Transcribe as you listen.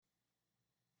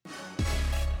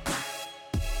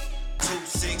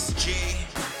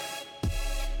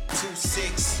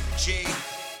26G,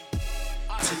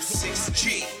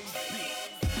 26G,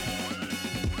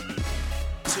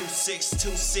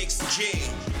 26G,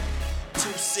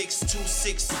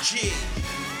 26G.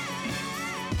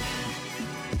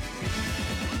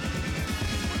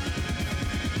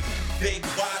 Big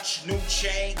watch, new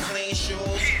chain, clean shoes,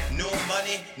 new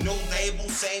money, new label,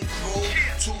 same crew.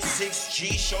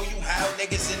 26G, show you how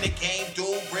niggas in the game do.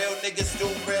 Real niggas do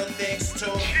real things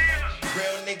too.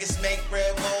 Real niggas make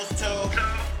real moves too.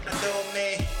 I do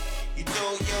me, you do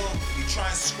you. You try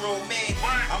and screw me,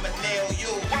 I'ma nail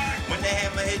you. When the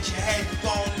hammer hit your head, you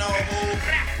gon' know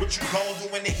who. What you gon'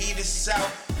 do when the heat is out?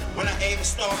 When I aim and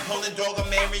start pulling, dog,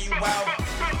 I'm airing you out.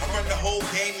 I run the whole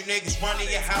game, you niggas running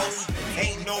your house.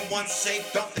 Ain't no one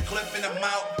safe, dump the clip in the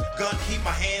mouth. Gun keep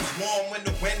my hands warm when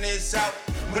the wind is out.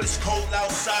 But it's cold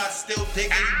outside, still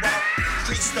digging you out.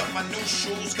 Street stuff, my new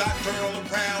shoes, got dirt all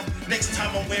around. Next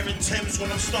time I'm wearing Timbs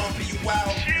when I'm stomping you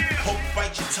out. Hope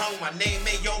bite your tongue, my name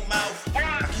in your mouth.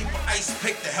 I keep an ice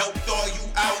pick to help thaw you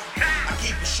out. I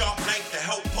keep a sharp knife to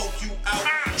help poke you out.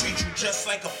 Treat you just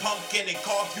like a pumpkin and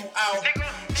carve you out.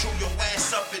 Chew your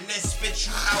ass up and then spit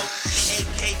you out.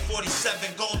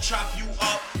 AK-47 gon' chop you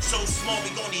up. So small we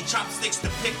gon' need chopsticks to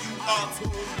pick you up.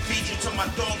 Feed you to my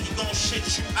dog, he gon' shit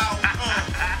you out.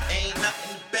 Ain't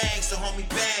nothing to bang, so homie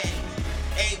bang.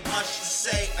 Ain't much to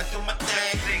say, I do my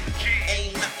thing.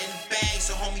 Ain't nothing to bang,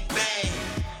 so homie bang.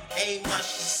 Ain't much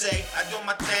to say, I do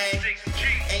my thing.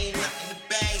 Ain't nothing to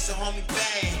bang, so homie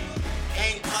bang.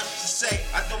 Ain't much to say,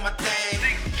 I do my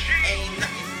thing.